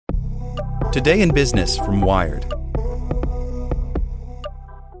Today in Business from Wired.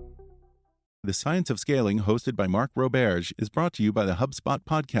 The Science of Scaling, hosted by Mark Roberge, is brought to you by the HubSpot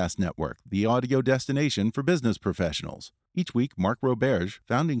Podcast Network, the audio destination for business professionals. Each week, Mark Roberge,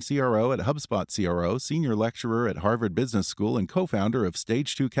 founding CRO at HubSpot CRO, senior lecturer at Harvard Business School, and co-founder of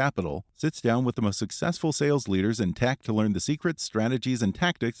Stage 2 Capital, sits down with the most successful sales leaders in tech to learn the secrets, strategies, and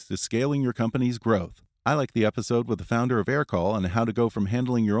tactics to scaling your company's growth. I like the episode with the founder of Aircall on how to go from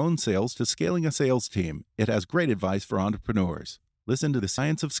handling your own sales to scaling a sales team. It has great advice for entrepreneurs. Listen to The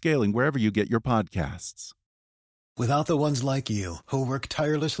Science of Scaling wherever you get your podcasts. Without the ones like you, who work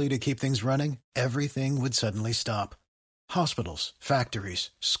tirelessly to keep things running, everything would suddenly stop. Hospitals,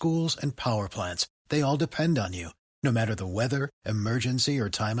 factories, schools, and power plants, they all depend on you. No matter the weather, emergency, or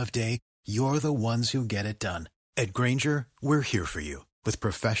time of day, you're the ones who get it done. At Grainger, we're here for you with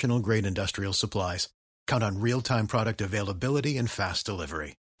professional-grade industrial supplies. Count on real-time product availability and fast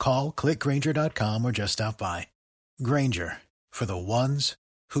delivery. Call, click Grainger.com, or just stop by. Grainger, for the ones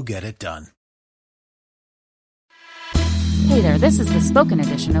who get it done. Hey there, this is the spoken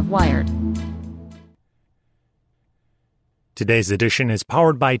edition of Wired. Today's edition is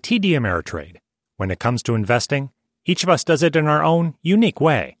powered by TD Ameritrade. When it comes to investing, each of us does it in our own, unique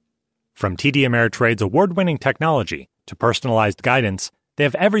way. From TD Ameritrade's award-winning technology to personalized guidance, they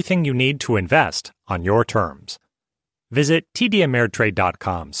have everything you need to invest on your terms. Visit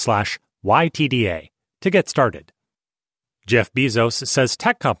tdameritrade.com/YTDA to get started. Jeff Bezos says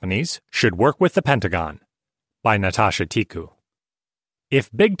tech companies should work with the Pentagon, by Natasha Tiku.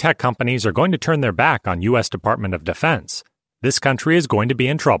 If big tech companies are going to turn their back on U.S. Department of Defense, this country is going to be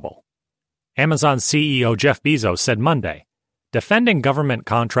in trouble. Amazon CEO Jeff Bezos said Monday, defending government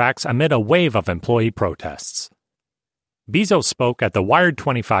contracts amid a wave of employee protests. Bezos spoke at the Wired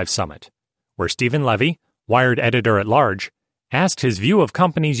 25 Summit, where Stephen Levy, Wired editor-at-large, asked his view of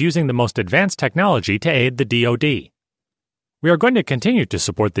companies using the most advanced technology to aid the DoD. We are going to continue to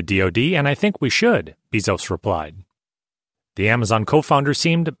support the DoD, and I think we should, Bezos replied. The Amazon co-founder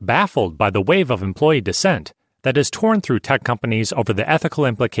seemed baffled by the wave of employee dissent that has torn through tech companies over the ethical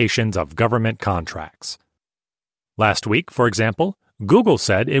implications of government contracts. Last week, for example, Google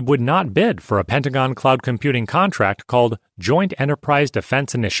said it would not bid for a Pentagon cloud computing contract called Joint Enterprise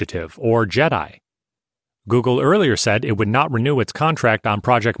Defense Initiative, or JEDI. Google earlier said it would not renew its contract on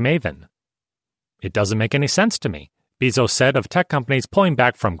Project Maven. It doesn't make any sense to me, Bezos said of tech companies pulling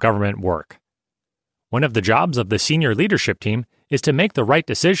back from government work. One of the jobs of the senior leadership team is to make the right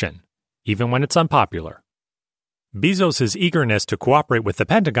decision, even when it's unpopular. Bezos' eagerness to cooperate with the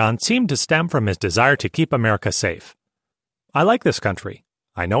Pentagon seemed to stem from his desire to keep America safe. I like this country.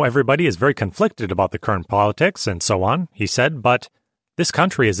 I know everybody is very conflicted about the current politics and so on, he said, but this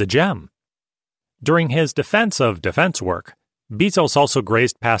country is a gem. During his defense of defense work, Bezos also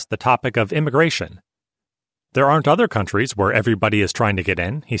grazed past the topic of immigration. There aren't other countries where everybody is trying to get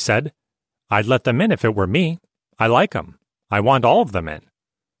in, he said. I'd let them in if it were me. I like them. I want all of them in.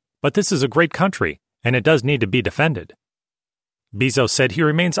 But this is a great country, and it does need to be defended. Bezos said he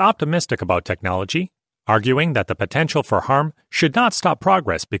remains optimistic about technology, arguing that the potential for harm should not stop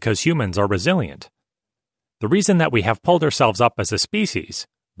progress because humans are resilient. The reason that we have pulled ourselves up as a species,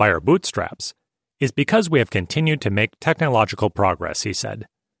 by our bootstraps, is because we have continued to make technological progress, he said.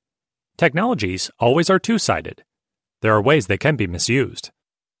 Technologies always are two-sided. There are ways they can be misused.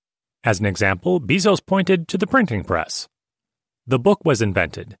 As an example, Bezos pointed to the printing press. The book was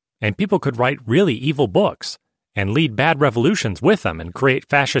invented, and people could write really evil books and lead bad revolutions with them and create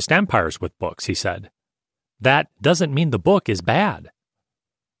fascist empires with books, he said. That doesn't mean the book is bad.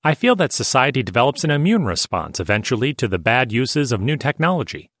 I feel that society develops an immune response eventually to the bad uses of new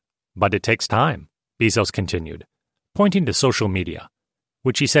technology. But it takes time, Bezos continued, pointing to social media,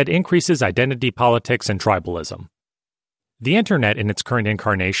 which he said increases identity politics and tribalism. The internet in its current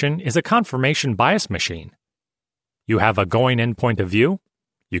incarnation is a confirmation bias machine. You have a going-in point of view,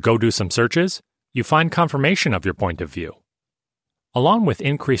 you go do some searches, you find confirmation of your point of view. Along with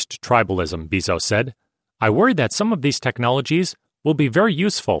increased tribalism, Bezos said, I worry that some of these technologies will be very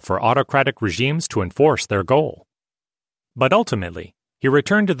useful for autocratic regimes to enforce their goal. But ultimately, he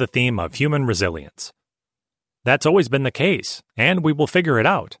returned to the theme of human resilience. That's always been the case, and we will figure it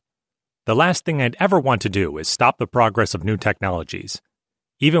out. The last thing I'd ever want to do is stop the progress of new technologies,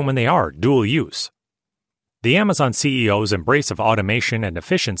 even when they are dual use. The Amazon CEO's embrace of automation and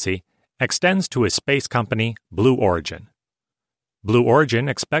efficiency extends to his space company, Blue Origin. Blue Origin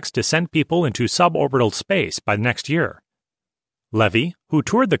expects to send people into suborbital space by next year. Levy, who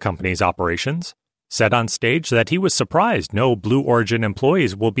toured the company's operations, said on stage that he was surprised no Blue Origin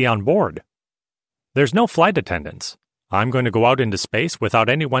employees will be on board. There's no flight attendants. I'm going to go out into space without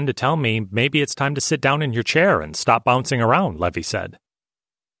anyone to tell me maybe it's time to sit down in your chair and stop bouncing around, Levy said.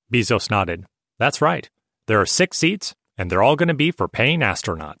 Bezos nodded. That's right. There are 6 seats, and they're all going to be for paying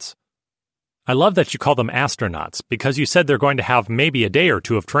astronauts. I love that you call them astronauts because you said they're going to have maybe a day or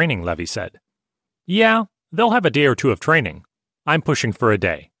 2 of training, Levy said. Yeah, they'll have a day or 2 of training. I'm pushing for a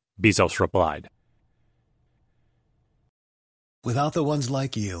day, Bezos replied. Without the ones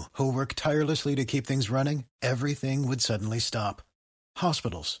like you, who work tirelessly to keep things running, everything would suddenly stop.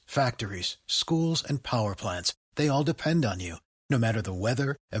 Hospitals, factories, schools, and power plants, they all depend on you. No matter the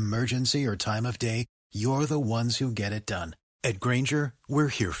weather, emergency, or time of day, you're the ones who get it done. At Grainger, we're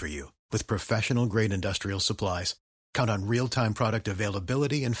here for you with professional-grade industrial supplies. Count on real-time product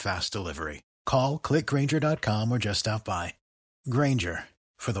availability and fast delivery. Call, click Grainger.com, or just stop by. Grainger,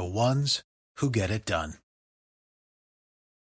 for the ones who get it done.